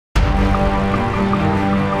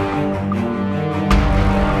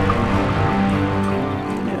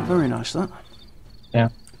very nice, that. Yeah,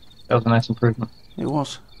 that was a nice improvement. It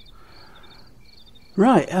was.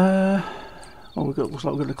 Right, oh, looks like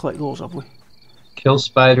we're going to collect those, have we? Kill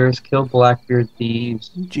spiders, kill Blackbeard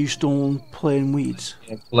thieves. Dewstone, plain weeds.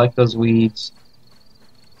 Yeah, collect those weeds.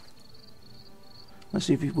 Let's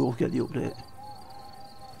see if we will get the update.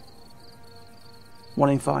 1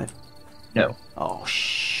 in 5. No. Oh,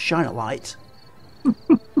 shine a light.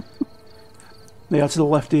 Yeah, to the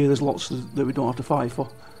left here, there's lots that we don't have to fight for.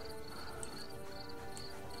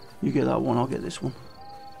 You get that one, I'll get this one.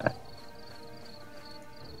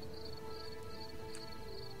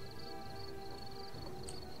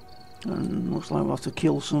 And looks like we'll have to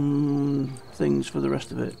kill some things for the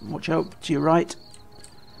rest of it. Watch out to your right.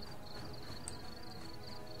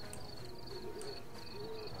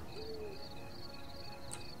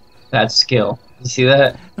 That's skill. You see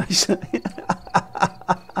that?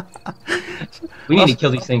 We need to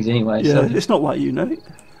kill these things anyway. Yeah, so. it's not like you, Nate.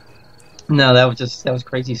 No, that was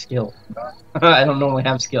crazy skill. I don't normally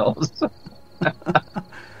have skills.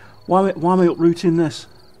 Why am I uprooting this?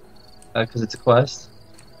 Because it's a quest.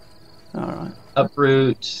 Alright.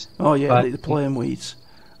 Uproot. Oh yeah, the plain weeds.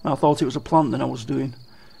 I thought it was a plant that I was doing.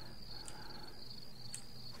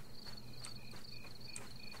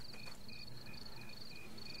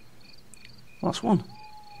 Last one.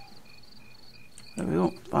 There we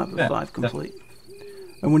go. 5 of 5 complete.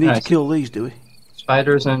 And we need to kill these, do we?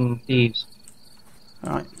 Spiders and thieves.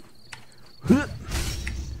 Alright.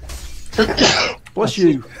 Bless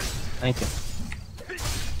you. Thank you.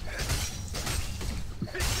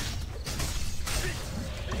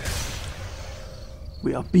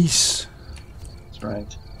 We are beasts. That's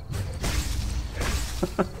right.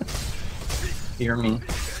 Hear me.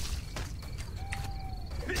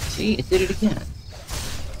 See, it did it again.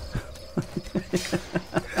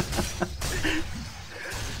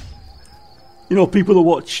 You know, people that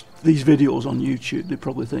watch these videos on YouTube, they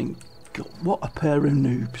probably think, God, what a pair of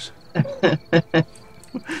noobs.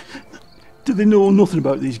 Do they know nothing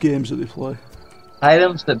about these games that they play?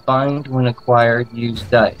 Items that bind when acquired use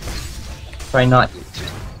dice. Try not used.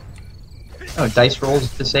 Oh, dice rolls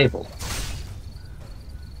disabled.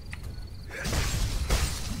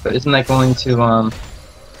 But isn't that going to,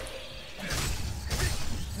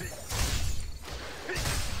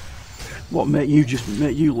 What, make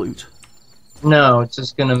you loot? No, it's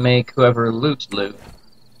just gonna make whoever loots loot.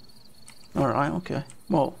 Alright, okay.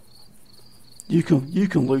 Well, you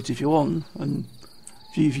can loot if you want, and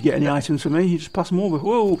if you get any items for me, you just pass them over.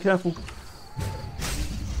 Whoa, careful.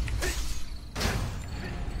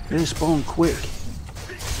 They spawn quick.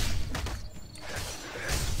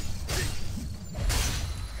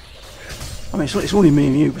 I mean, it's only me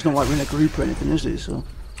and you, it's not like we're in a group or anything, is it? So.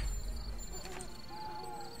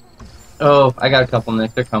 Oh, I got a couple,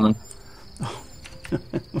 Nick. They're coming.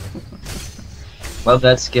 Love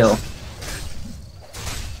that skill.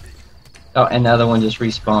 Oh, and the other one just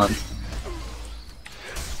respawned.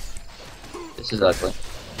 This is ugly.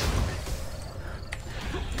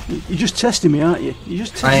 You're just testing me, aren't you? You're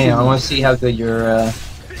just testing I am. me. I want to see how good your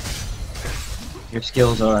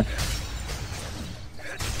skills are.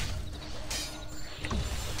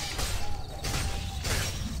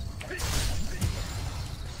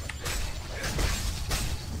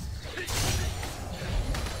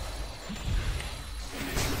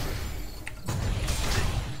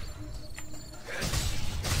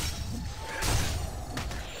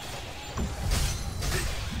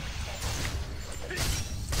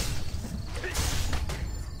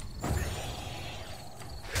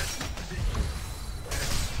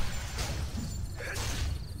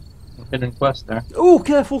 Hidden quest there. Oh,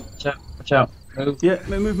 careful! Watch out! Watch out! Move! Yeah,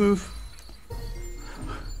 move.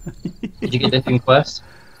 Did you get the hidden quest?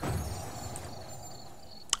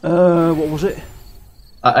 What was it?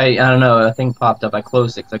 I don't know. A thing popped up. I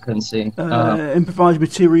closed it because I couldn't see. Improvised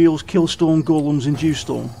materials, Kiilstofte, golems, and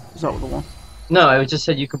dewstone. Is that what the one? No, it just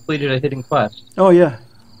said you completed a hidden quest. Oh yeah.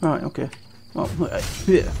 Right. Okay. Well,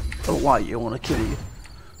 yeah. I don't like you. I want to kill you.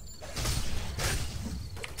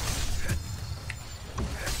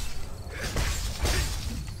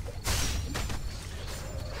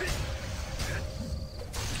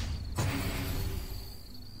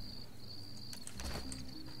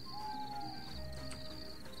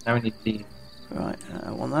 Now we need the. Right,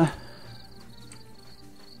 one there.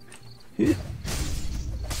 Here.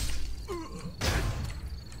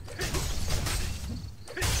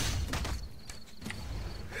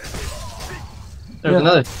 There's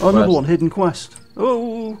another. Oh, another one, hidden quest.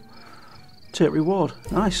 Oh, take reward.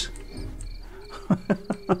 Nice.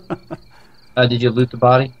 Did you loot the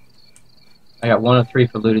body? I got 1 of 3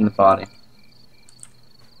 for looting the body.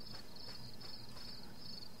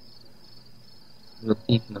 There's a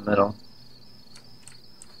thief in the middle.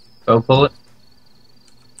 Go pull it.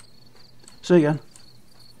 Say again.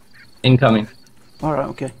 Incoming. Alright,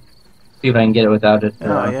 okay. See if I can get it without it.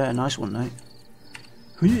 Oh, yeah, nice one, mate.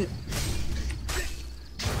 Yeah.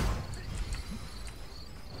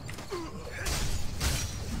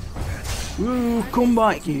 Ooh, come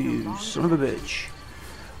back, you son of a bitch.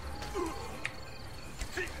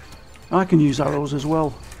 I can use arrows as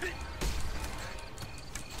well.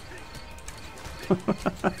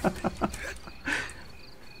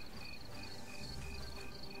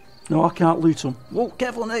 No, I can't loot them. Whoa,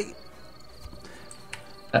 careful, Nate.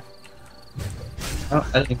 Oh,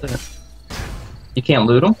 I didn't think that. You can't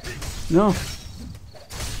loot them? No.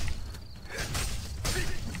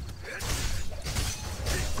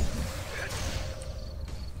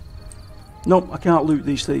 Nope, I can't loot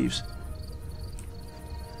these thieves.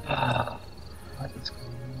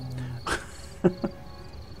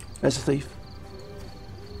 There's a thief.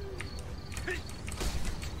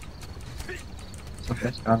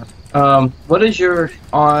 Okay, got it. What is your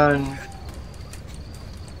on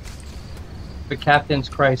the Captain's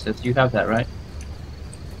Crisis? You have that, right?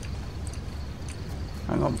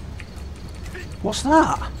 Hang on. What's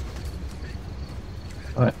that?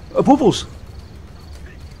 What? Bubbles.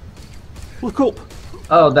 Look up.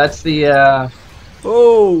 Oh, that's the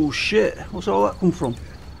Oh shit! What's all that come from?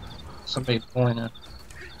 somebody pulling it.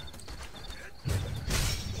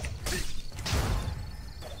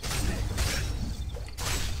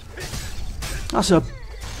 That's a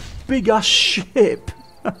big ass ship.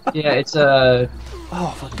 Yeah, it's a.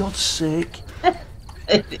 Oh, for God's sake!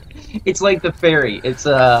 It's like the ferry. It's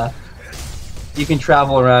you can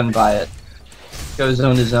travel around by it. Go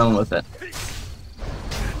zone to zone with it.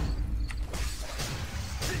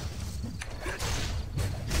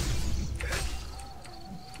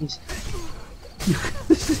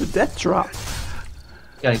 This is a death trap.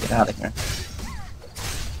 Gotta get out of here.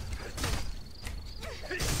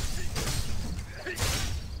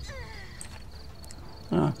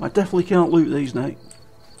 I definitely can't loot these, Nate.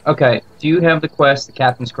 Okay, do you have the quest, the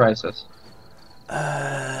Captain's Crisis?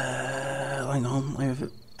 Hang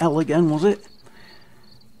on. L again, was it?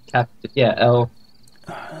 Yeah, oh,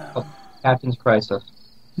 Captain's Crisis.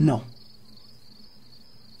 No.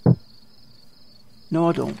 No,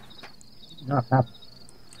 I don't. Not happen.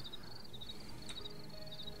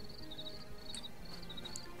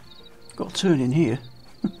 Got a turn in here.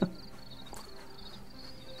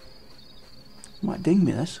 Might ding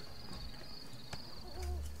me this.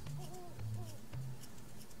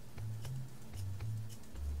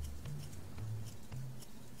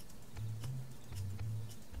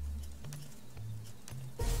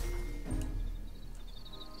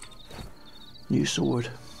 New sword.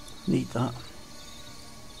 Need that.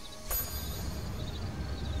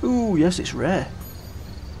 Ooh, yes, it's rare.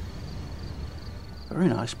 Very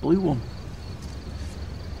nice, blue one.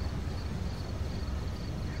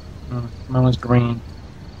 Mine was green.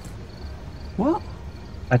 What?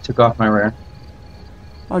 I took off my rare.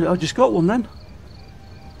 I just got one then.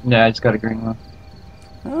 Yeah, I just got a green one.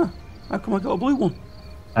 Ah, how come I got a blue one?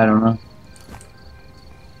 I don't know.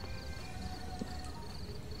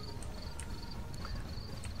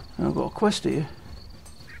 I've got a quest here.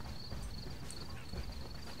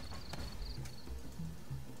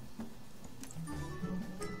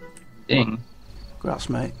 Ding. Grass,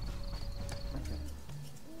 mate.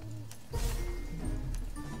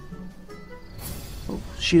 Oh,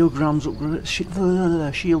 shield grams upgrade. Shield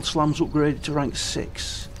slams upgraded to rank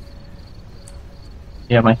 6.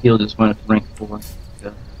 Yeah, my heal just went up to rank 4.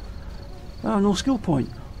 Yeah. Oh, no skill point.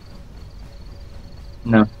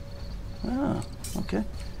 No. Ah, okay.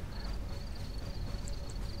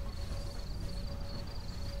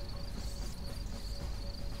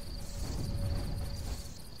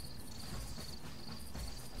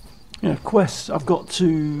 Yeah, quests. I've got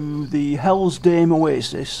to the Hell's Dame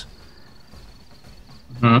Oasis.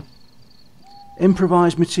 Hmm.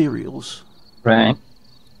 Improvised materials. Right.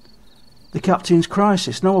 The Captain's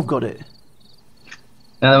Crisis. Now I've got it.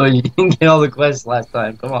 No, you didn't get all the quests last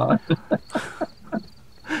time. Come on.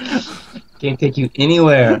 Can't take you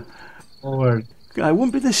anywhere. Lord. I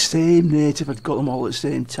wouldn't be the same, Nate, if I'd got them all at the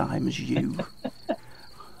same time as you. Can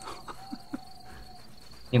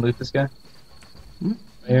you loot this guy? Hmm?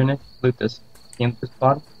 Right here, Nick. Loot this. Can you loot this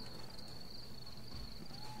bottom?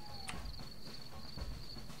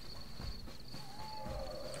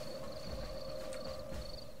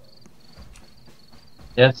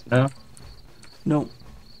 Yes, no? No.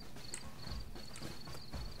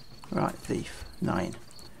 Right, thief. 9.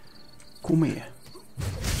 Come here.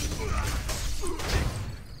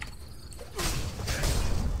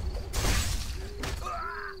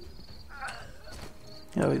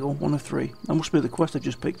 There we go, 1 of 3. That must be the quest I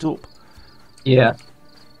just picked up. Yeah.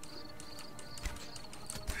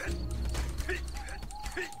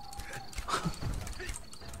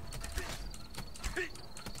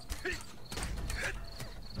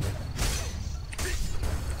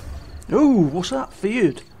 Oh, what's that?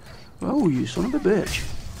 Feared. Oh, you son of a bitch.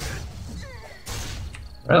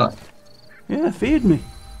 Really? Yeah, feared me.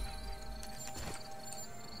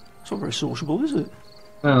 It's not very sociable, is it?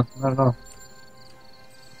 No, not at all.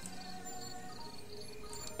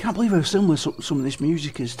 Can't believe how similar some of this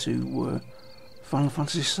music is to Final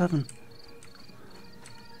Fantasy VII.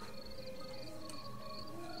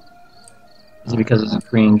 Is it because it's a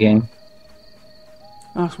Korean game?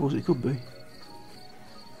 I suppose it could be.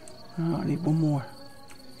 Oh, I need one more.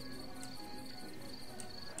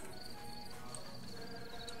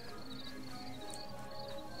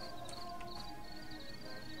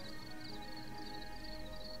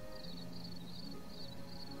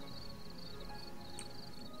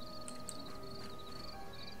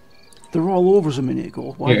 They're all over us a minute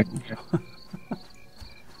ago. Why? Here.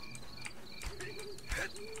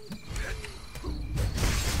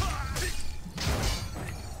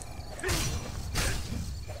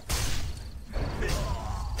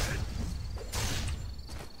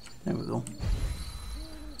 There we go.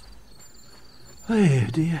 Oh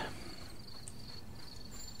dear.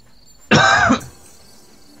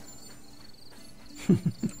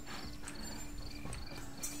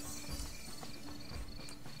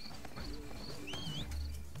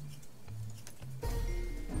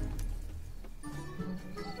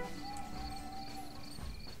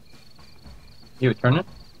 You return it?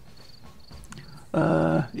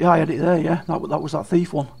 Yeah, I had it there. Yeah, that was that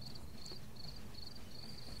thief one.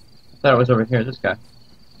 I thought it was over here, this guy.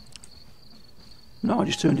 No, I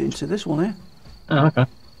just turned it into this one here. Oh, okay.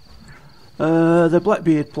 The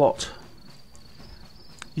Blackbeard plot.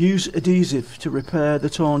 Use adhesive to repair the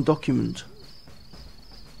torn document.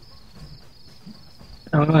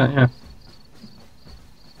 Oh, look at that, yeah.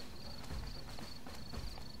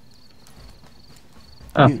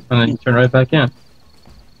 Oh, and then you turn right back in.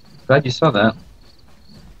 Glad you saw that.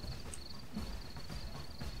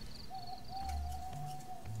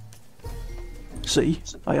 See,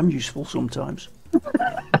 I am useful sometimes.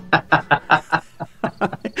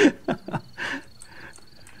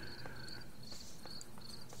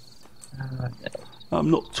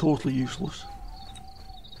 I'm not totally useless.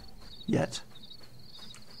 Yet.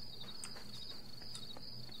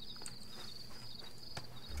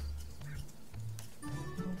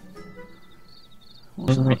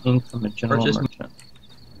 Memory ink from a general merchant.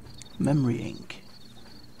 Memory ink.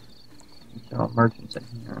 General merchants in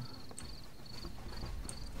here.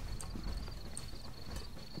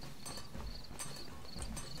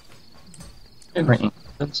 Memory ink.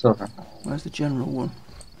 Good silver. Where's the general one?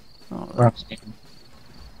 Oh, Where I'm standing.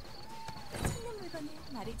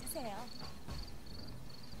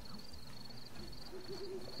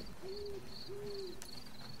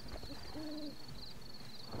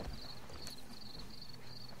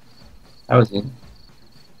 That was easy.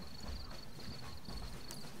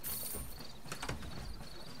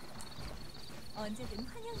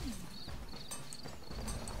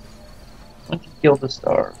 Once you kill the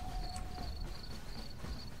star.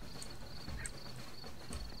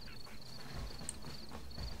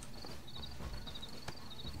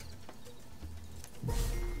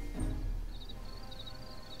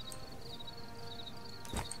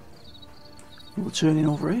 we're turning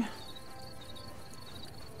over here.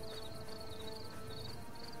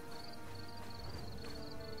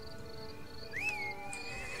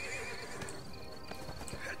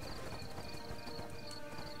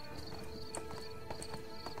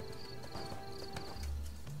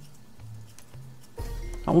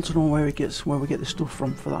 I want to know where we get the stuff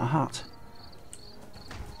from for that hat.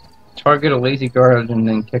 Target a lazy guard and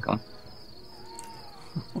then kick him.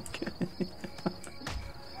 Okay.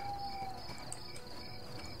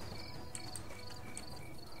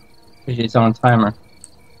 It's on timer.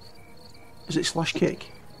 Is it slash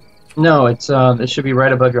kick? No, it's it should be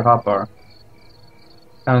right above your hotbar.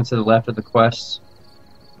 Kind of to the left of the quest.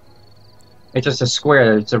 It's just a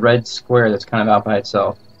square. It's a red square that's kind of out by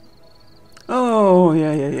itself. Oh,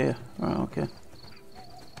 yeah. Oh, okay.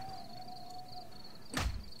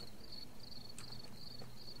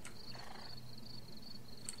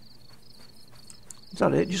 Is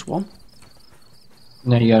that it? Just one?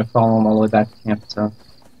 No, you gotta follow him all the way back to camp itself.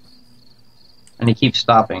 And he keeps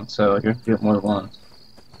stopping, so you're gonna do it more than once.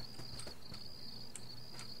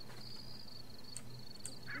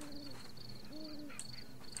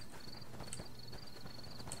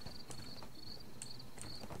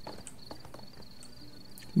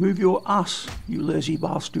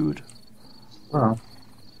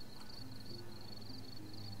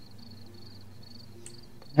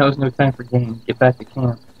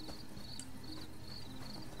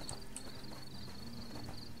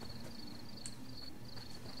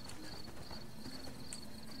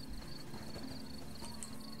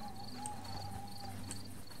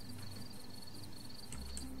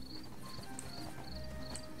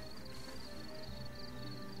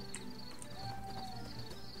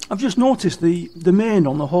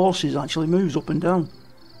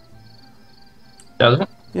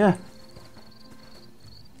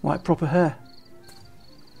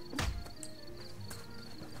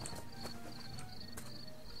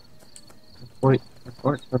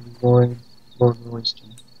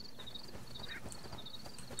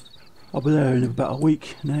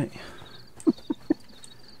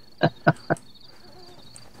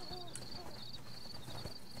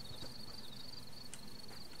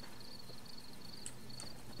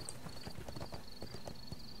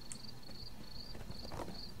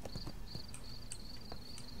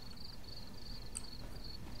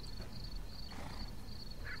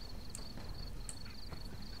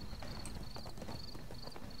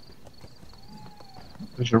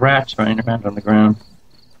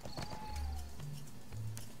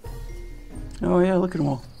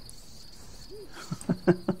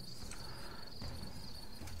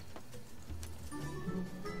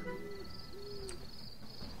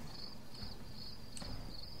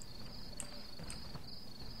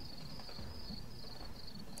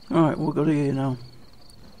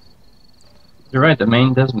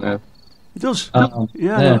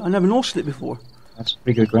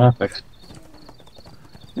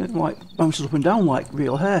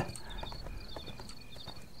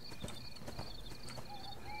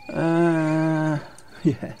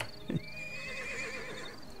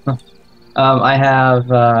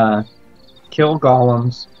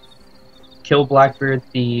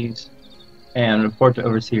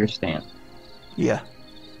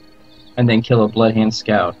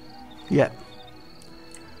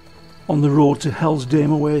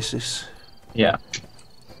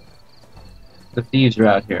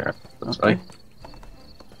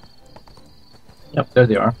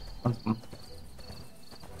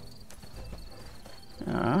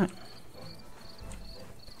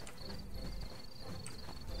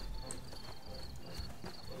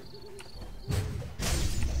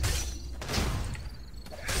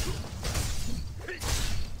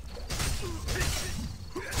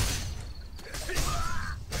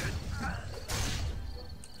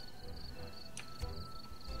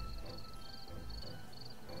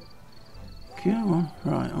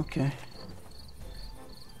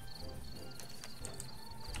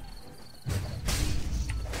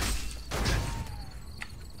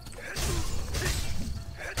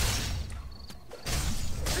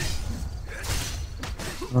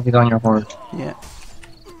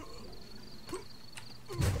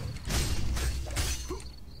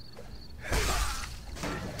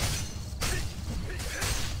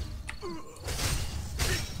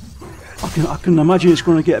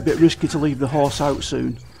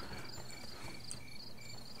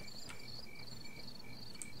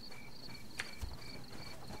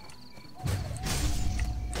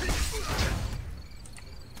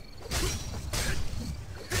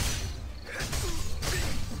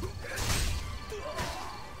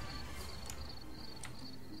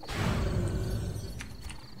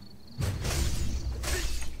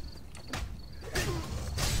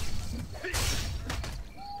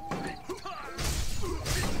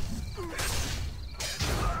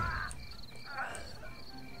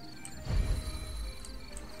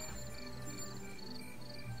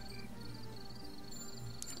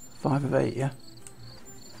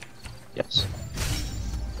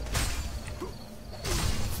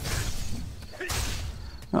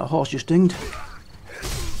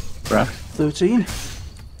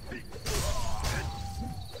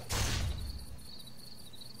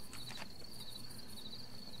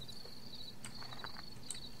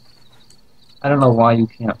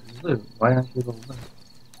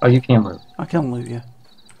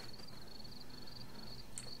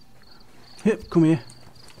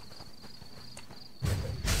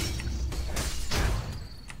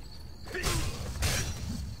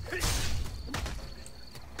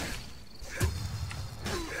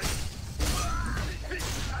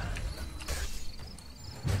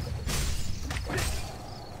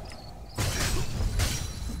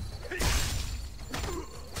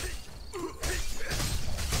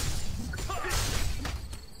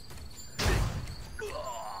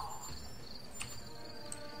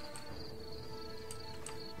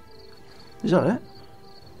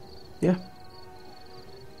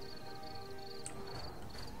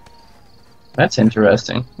 That's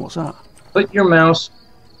interesting. What's that? Put your mouse.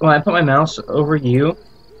 When I put my mouse over you,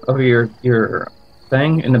 over your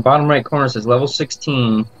thing, in the bottom right corner it says level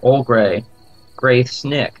 16, Old Gray, Gray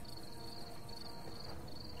Snick.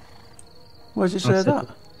 Where does it say that?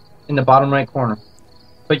 In the bottom right corner.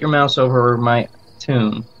 Put your mouse over my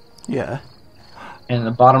tomb. Yeah. And in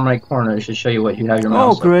the bottom right corner, it should show you what you have your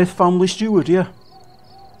mouse. Oh, Great Family Steward, yeah.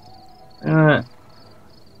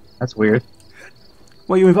 That's weird.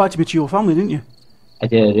 Well, you invited me to your family, didn't you? I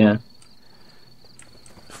did, yeah.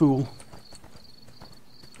 Fool.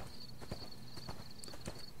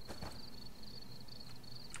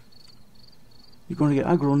 You're going to get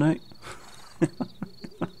aggro, Nate.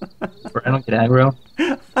 I don't get aggro.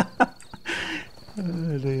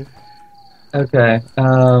 Oh, dear. Okay.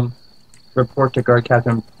 Report to Guard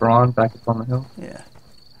Captain Braun back up on the hill. Yeah.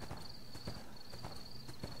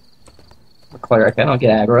 Cleric, I don't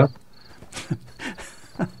get aggro.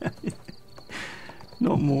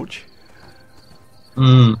 Not much.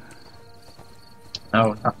 No,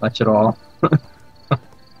 not much at all.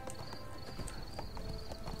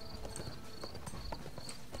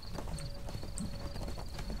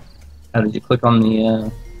 How did you click on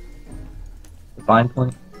the bind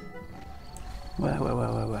point? Where?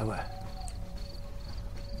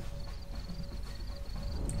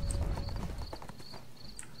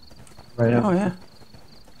 Right Oh, up. yeah.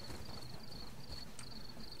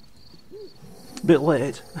 Bit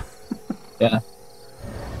late. Yeah.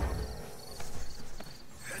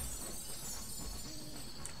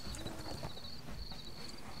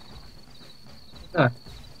 Huh.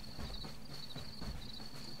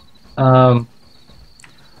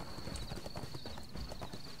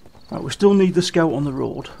 Right, we still need the scout on the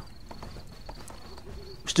road.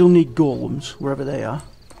 We still need golems, wherever they are.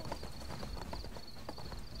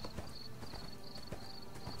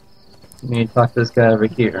 You need to talk to this guy over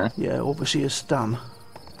here. Yeah, Overseer Stan.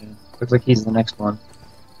 Looks like he's the next one.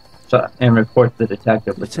 So, and report the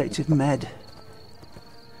detective. Detective Med.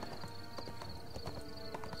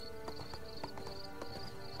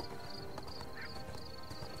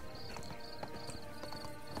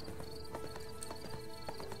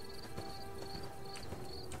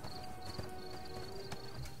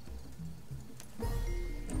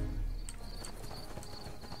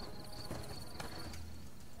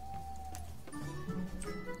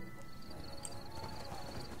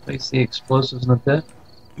 Place the explosives in the pit.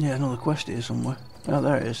 Yeah, another quest here somewhere. Oh,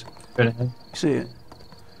 there it is. Right ahead. You see it?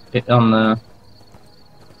 It on the.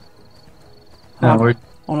 No, we're.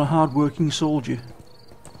 On a hard-working soldier.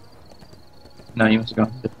 No, you must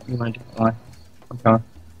go. You might do fine. I'm coming.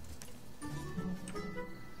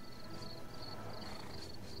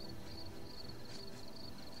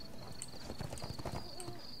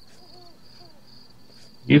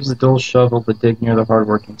 Use the dual shovel to dig near the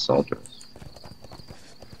hard-working soldiers.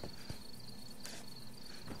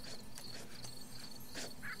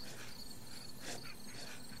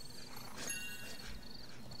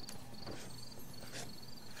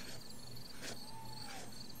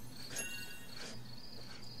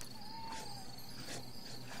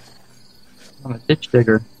 I'm a ditch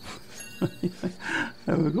digger.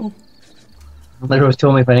 There we go. They always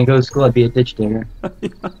told me if I didn't go to school, I'd be a ditch digger.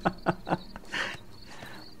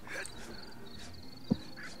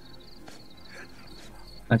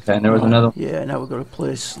 Okay, and there was another. Yeah, now we've got to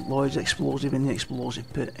place Lloyd's explosive in the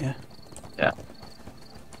explosive pit, yeah. Yeah.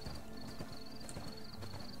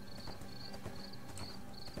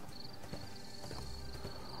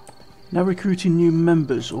 Now recruiting new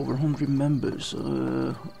members, over 100 members.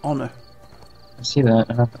 Honor. I see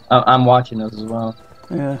that. I'm watching those as well.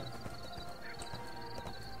 Yeah.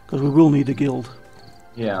 Because we will need a guild.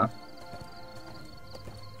 Yeah.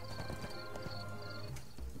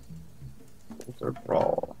 Filter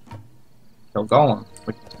brawl. Kill Golem.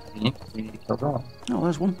 Which is convenient. We need to kill Golem. Oh,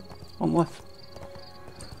 there's one. On the left.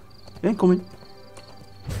 Incoming.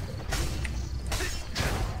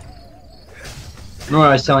 Remember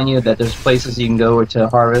I was telling you that there's places you can go to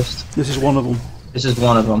harvest? This is one of them. This is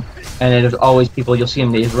one of them. And there's always people, you'll see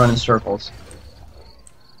them, they just run in circles.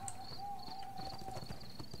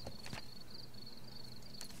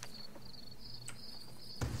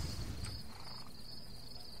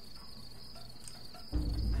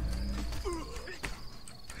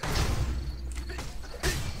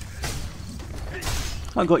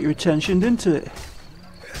 I got your attention, didn't it?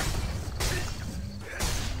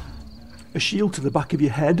 A shield to the back of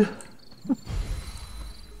your head.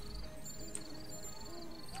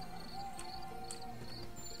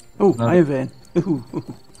 Oh, No. Iron Vein. Ooh.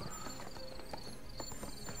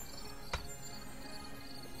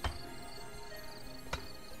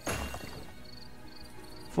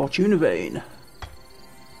 Fortuna Vein.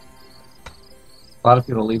 A lot of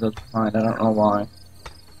people leave those behind. I don't know why.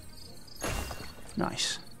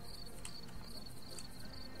 Nice.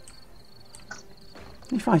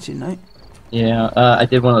 You fighting, mate? Yeah, I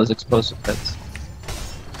did one of those explosive hits.